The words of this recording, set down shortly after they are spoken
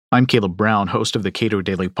I'm Caleb Brown, host of the Cato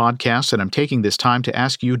Daily Podcast, and I'm taking this time to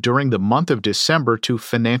ask you during the month of December to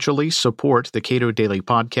financially support the Cato Daily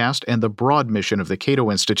Podcast and the broad mission of the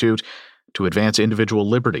Cato Institute to advance individual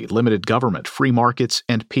liberty, limited government, free markets,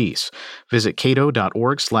 and peace. Visit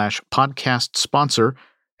cato.org/podcast sponsor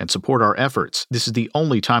and support our efforts. This is the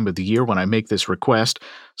only time of the year when I make this request,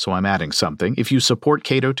 so I'm adding something. If you support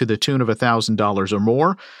Cato to the tune of $1,000 or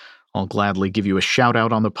more, I'll gladly give you a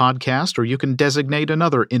shout-out on the podcast, or you can designate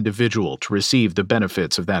another individual to receive the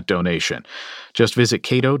benefits of that donation. Just visit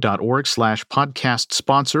cato.org/podcast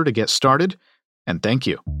sponsor to get started, and thank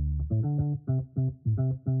you.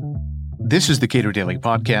 This is the Cato Daily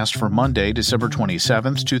Podcast for Monday, December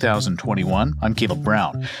 27th, 2021. I'm Caleb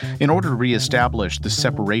Brown. In order to reestablish the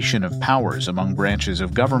separation of powers among branches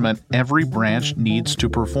of government, every branch needs to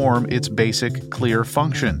perform its basic, clear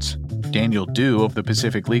functions. Daniel Dew of the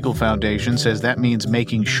Pacific Legal Foundation says that means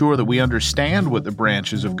making sure that we understand what the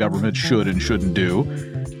branches of government should and shouldn't do,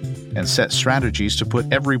 and set strategies to put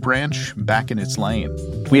every branch back in its lane.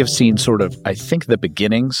 We have seen the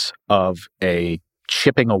beginnings of a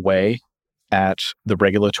chipping away at the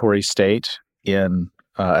regulatory state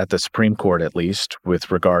at the Supreme Court, at least,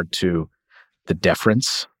 with regard to the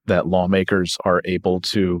deference that lawmakers are able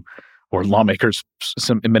to, or lawmakers,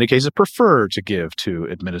 in many cases, prefer to give to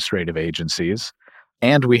administrative agencies.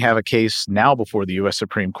 And we have a case now before the U.S.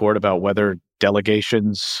 Supreme Court about whether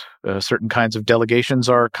delegations, certain kinds of delegations,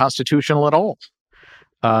 are constitutional at all.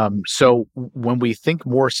 So when we think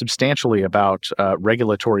more substantially about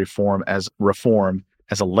regulatory reform as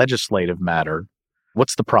a legislative matter,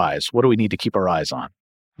 what's the prize? What do we need to keep our eyes on?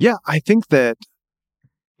 Yeah, I think that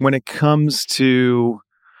when it comes to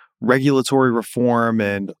regulatory reform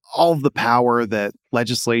and all of the power that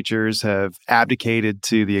legislatures have abdicated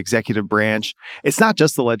to the executive branch, it's not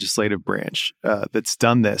just the legislative branch that's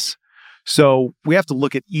done this. So we have to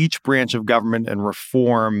look at each branch of government and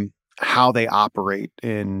reform how they operate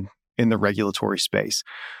in the regulatory space.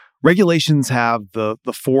 Regulations have the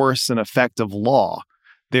force and effect of law.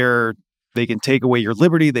 They can take away your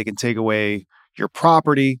liberty, they can take away your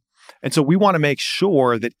property. And so we want to make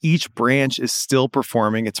sure that each branch is still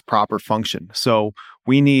performing its proper function. So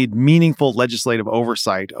we need meaningful legislative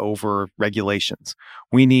oversight over regulations.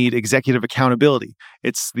 We need executive accountability.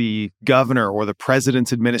 It's the governor or the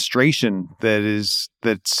president's administration that's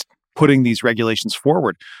putting these regulations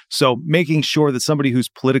forward. So making sure that somebody who's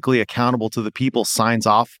politically accountable to the people signs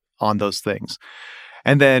off on those things.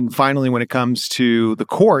 And then finally, when it comes to the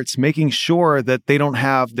courts, making sure that they don't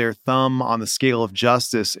have their thumb on the scale of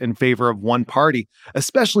justice in favor of one party,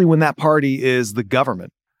 especially when that party is the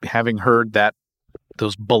government. Having heard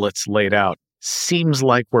those bullets laid out, seems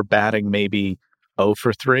like we're batting maybe 0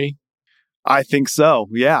 for 3. I think so.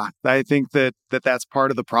 Yeah, I think that's part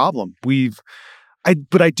of the problem.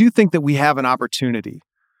 But I do think that we have an opportunity.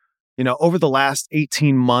 Over the last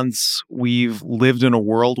 18 months, we've lived in a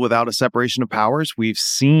world without a separation of powers. We've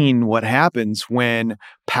seen what happens when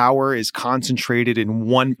power is concentrated in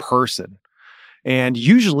one person. And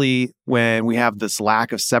usually when we have this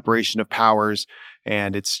lack of separation of powers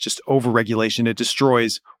and it's just overregulation, it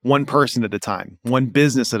destroys one person at a time, one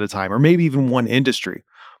business at a time, or maybe even one industry.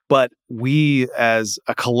 But we as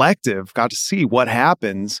a collective got to see what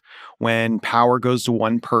happens when power goes to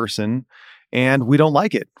one person. And we don't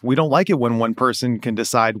like it. We don't like it when one person can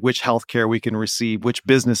decide which healthcare we can receive, which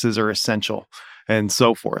businesses are essential, and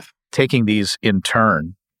so forth. Taking these in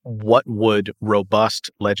turn, what would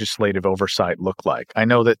robust legislative oversight look like? I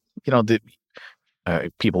know that,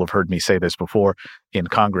 people have heard me say this before. In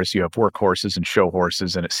Congress, you have workhorses and show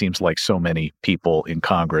horses, and it seems like so many people in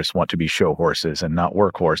Congress want to be show horses and not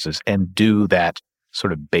workhorses and do that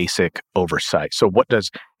sort of basic oversight. So what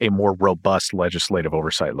does a more robust legislative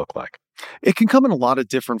oversight look like? It can come in a lot of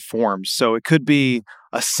different forms. So it could be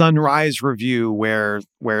a sunrise review where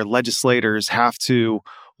legislators have to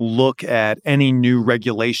look at any new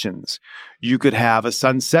regulations. You could have a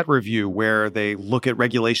sunset review where they look at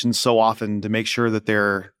regulations so often to make sure that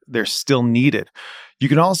they're still needed. You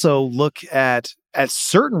can also look at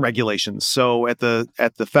certain regulations. So at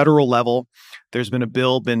the federal level, there's been a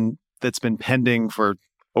bill that's been pending for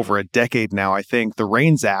over a decade now, I think, the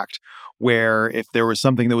REINS Act, where if there was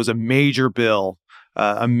something that was a major bill,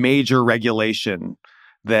 a major regulation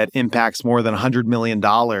that impacts more than $100 million,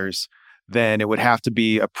 then it would have to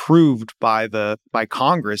be approved by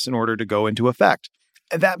Congress in order to go into effect.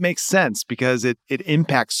 And that makes sense because it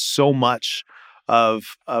impacts so much of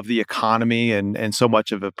the economy and so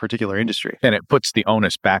much of a particular industry. And it puts the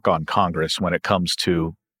onus back on Congress when it comes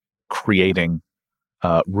to creating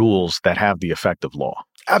rules that have the effect of law.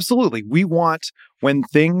 Absolutely. We want, when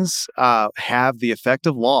things have the effect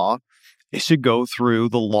of law, it should go through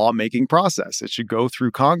the lawmaking process. It should go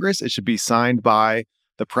through Congress. It should be signed by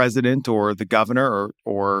the president or the governor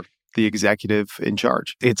or the executive in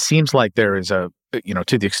charge. It seems like there is to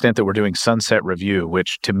the extent that we're doing sunset review,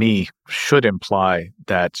 which to me should imply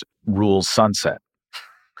that rules sunset.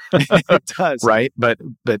 It does. Right? But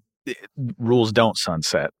rules don't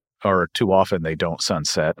sunset, or too often they don't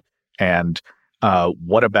sunset. And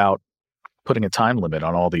what about putting a time limit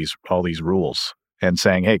on all these rules and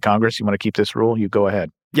saying, hey, Congress, you want to keep this rule? You go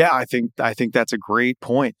ahead. Yeah, I think that's a great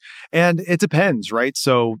point. And it depends, right?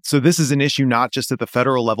 So this is an issue not just at the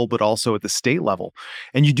federal level, but also at the state level.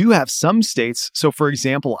 And you do have some states. So for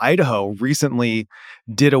example, Idaho recently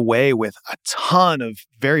did away with a ton of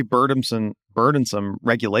very burdensome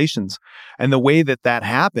regulations. And the way that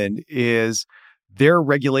happened is their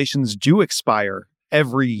regulations do expire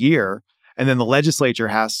every year. And then the legislature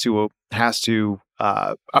has to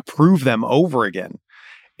approve them over again.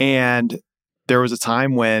 And there was a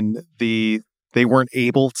time when they weren't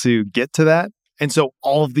able to get to that. And so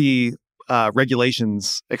all of the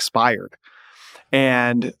regulations expired.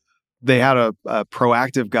 And they had a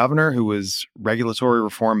proactive governor who was regulatory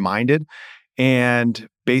reform minded and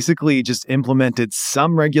basically just implemented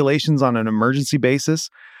some regulations on an emergency basis,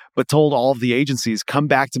 but told all of the agencies, come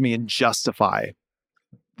back to me and justify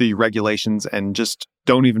the regulations and just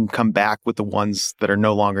don't even come back with the ones that are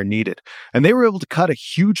no longer needed. And they were able to cut a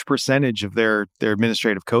huge percentage of their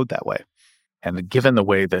administrative code that way. And given the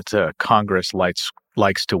way that Congress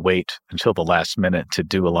likes to wait until the last minute to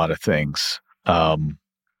do a lot of things,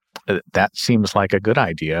 that seems like a good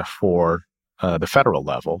idea for the federal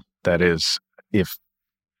level. That is, if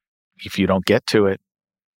you don't get to it,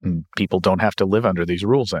 people don't have to live under these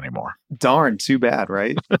rules anymore. Darn, too bad,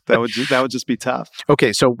 right? That would just be tough.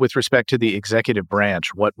 Okay, so with respect to the executive branch,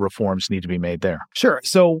 what reforms need to be made there? Sure.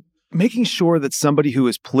 So making sure that somebody who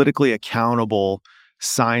is politically accountable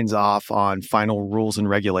signs off on final rules and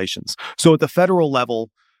regulations. So at the federal level,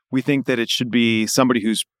 we think that it should be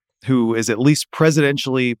somebody who is at least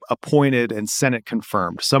presidentially appointed and Senate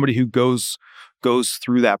confirmed, somebody who goes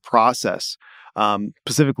through that process.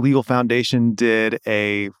 Pacific Legal Foundation did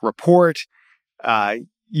a report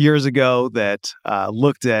years ago that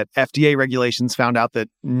looked at FDA regulations, found out that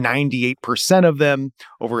 98% of them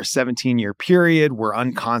over a 17-year period were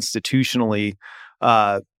unconstitutionally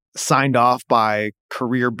signed off by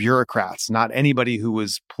career bureaucrats, not anybody who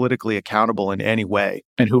was politically accountable in any way.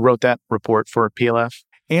 And who wrote that report for PLF?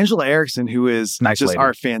 Angela Erickson, who is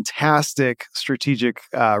our fantastic strategic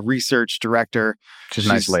research director. She's a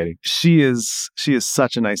nice lady. She is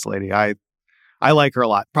such a nice lady. I like her a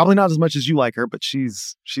lot. Probably not as much as you like her, but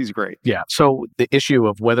she's great. Yeah. So the issue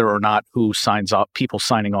of whether or not who signs off, people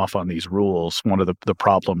signing off on these rules, one of the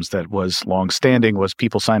problems that was longstanding was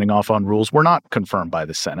people signing off on rules were not confirmed by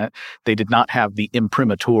the Senate. They did not have the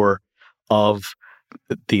imprimatur of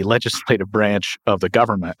the legislative branch of the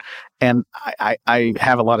government. And I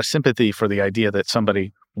have a lot of sympathy for the idea that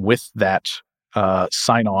somebody with that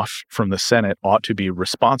sign off from the Senate ought to be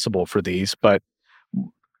responsible for these. But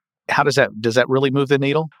how does that really move the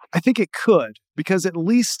needle? I think it could, because at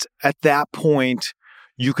least at that point,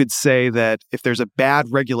 you could say that if there's a bad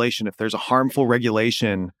regulation, if there's a harmful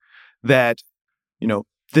regulation, that,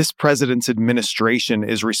 this president's administration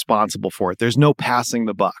is responsible for it. There's no passing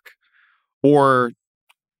the buck. Or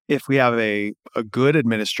if we have a good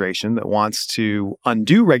administration that wants to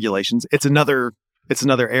undo regulations, it's another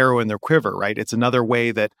arrow in their quiver, right? It's another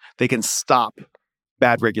way that they can stop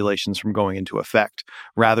bad regulations from going into effect,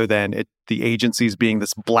 rather than the agencies being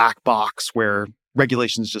this black box where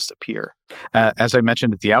regulations just appear. As I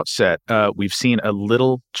mentioned at the outset, we've seen a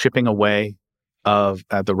little chipping away of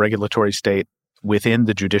the regulatory state within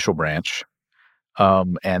the judicial branch,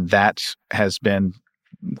 and that has been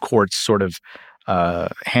courts sort of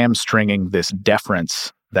hamstringing this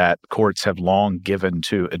deference that courts have long given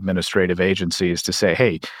to administrative agencies to say,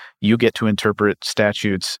 hey, you get to interpret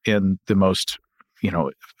statutes in the most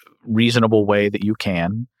reasonable way that you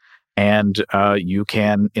can, and you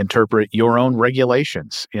can interpret your own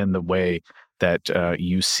regulations in the way that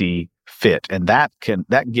you see fit. And that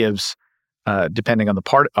gives, depending on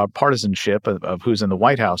the partisanship of who's in the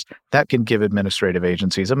White House, that can give administrative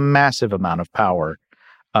agencies a massive amount of power.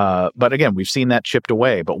 But again, we've seen that chipped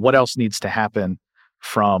away. But what else needs to happen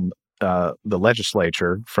from the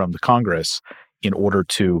legislature, from the Congress, in order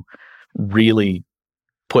to really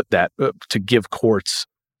put that to give courts,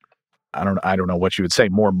 I don't know what you would say,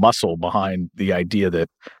 more muscle behind the idea that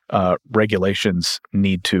regulations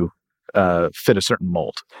need to fit a certain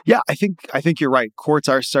mold. Yeah, I think you're right. Courts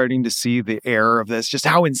are starting to see the error of this, just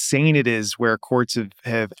how insane it is where courts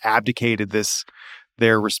have abdicated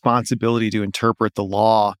their responsibility to interpret the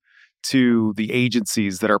law to the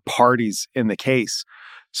agencies that are parties in the case.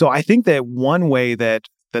 So I think that one way that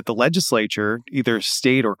the legislature, either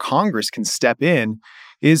state or Congress, can step in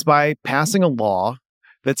is by passing a law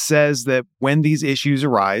that says that when these issues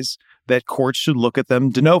arise, that courts should look at them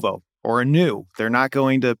de novo or anew. They're not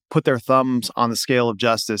going to put their thumbs on the scale of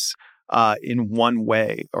justice in one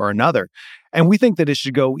way or another. And we think that it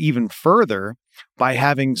should go even further by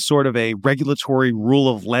having sort of a regulatory rule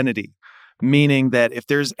of lenity, meaning that if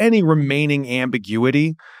there's any remaining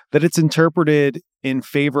ambiguity, that it's interpreted in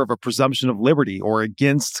favor of a presumption of liberty or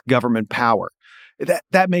against government power.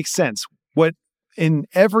 That makes sense. What in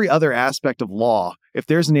every other aspect of law, if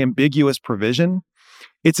there's an ambiguous provision,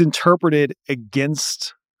 it's interpreted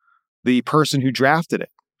against the person who drafted it.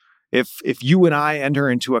 If you and I enter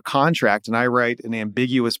into a contract and I write an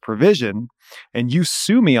ambiguous provision and you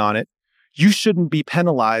sue me on it, you shouldn't be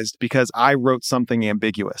penalized because I wrote something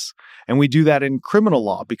ambiguous. And we do that in criminal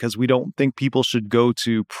law because we don't think people should go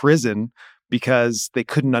to prison because they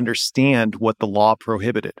couldn't understand what the law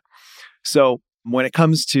prohibited. So when it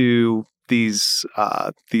comes to these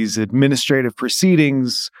administrative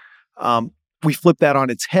proceedings, we flip that on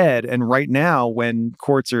its head. And right now, when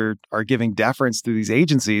courts are giving deference to these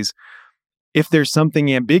agencies, if there's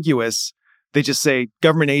something ambiguous, they just say,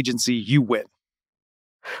 government agency, you win.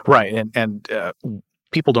 Right. And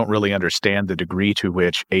people don't really understand the degree to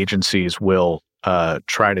which agencies will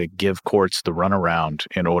try to give courts the runaround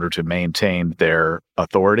in order to maintain their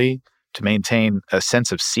authority, to maintain a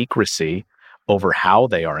sense of secrecy over how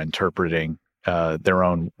they are interpreting their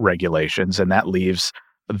own regulations. And that leaves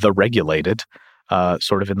the regulated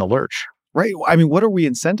sort of in the lurch. Right. I mean, what are we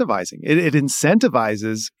incentivizing? It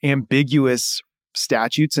incentivizes ambiguous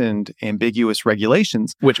statutes and ambiguous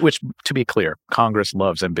regulations. Which, to be clear, Congress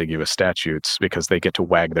loves ambiguous statutes because they get to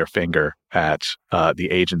wag their finger at the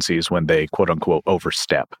agencies when they, quote unquote,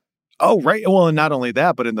 overstep. Oh, right. Well, and not only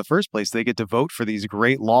that, but in the first place, they get to vote for these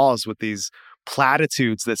great laws with these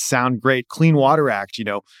platitudes that sound great. Clean Water Act,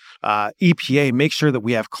 EPA, make sure that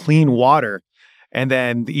we have clean water. And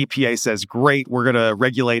then the EPA says, great, we're going to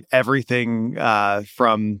regulate everything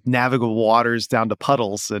from navigable waters down to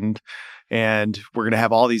puddles. And we're going to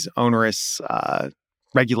have all these onerous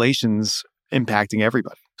regulations impacting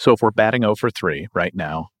everybody. So if we're batting 0 for 3 right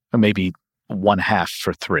now, or maybe 1/2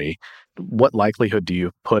 for 3, what likelihood do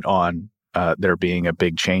you put on there being a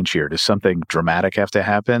big change here? Does something dramatic have to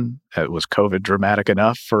happen? Was COVID dramatic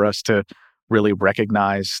enough for us to really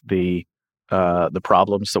recognize the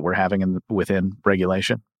problems that we're having within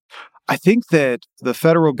regulation? I think that the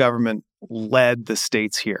federal government led the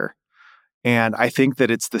states here. And I think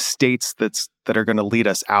that it's the states that are going to lead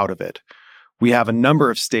us out of it. We have a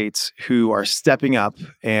number of states who are stepping up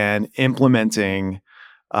and implementing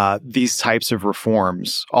these types of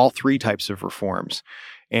reforms, all 3 types of reforms.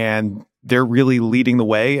 And they're really leading the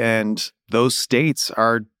way. And those states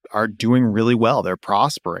are doing really well. They're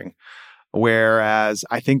prospering. Whereas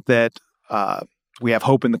I think that we have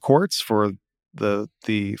hope in the courts for the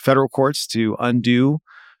federal courts to undo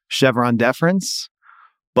Chevron deference.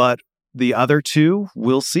 But the other 2,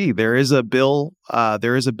 we'll see. There is a bill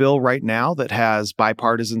right now that has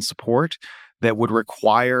bipartisan support that would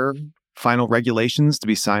require final regulations to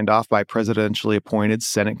be signed off by presidentially appointed,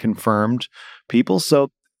 Senate-confirmed people.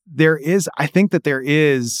 So I think that there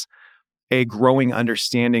is a growing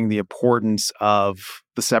understanding the importance of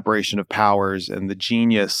the separation of powers and the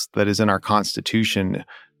genius that is in our Constitution,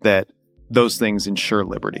 that those things ensure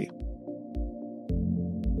liberty.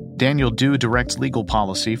 Daniel Du directs legal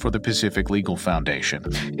policy for the Pacific Legal Foundation.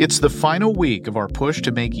 It's the final week of our push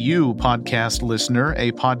to make you, podcast listener,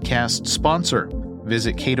 a podcast sponsor.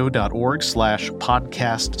 Visit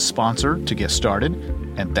cato.org/podcast sponsor to get started,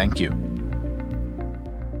 and thank you.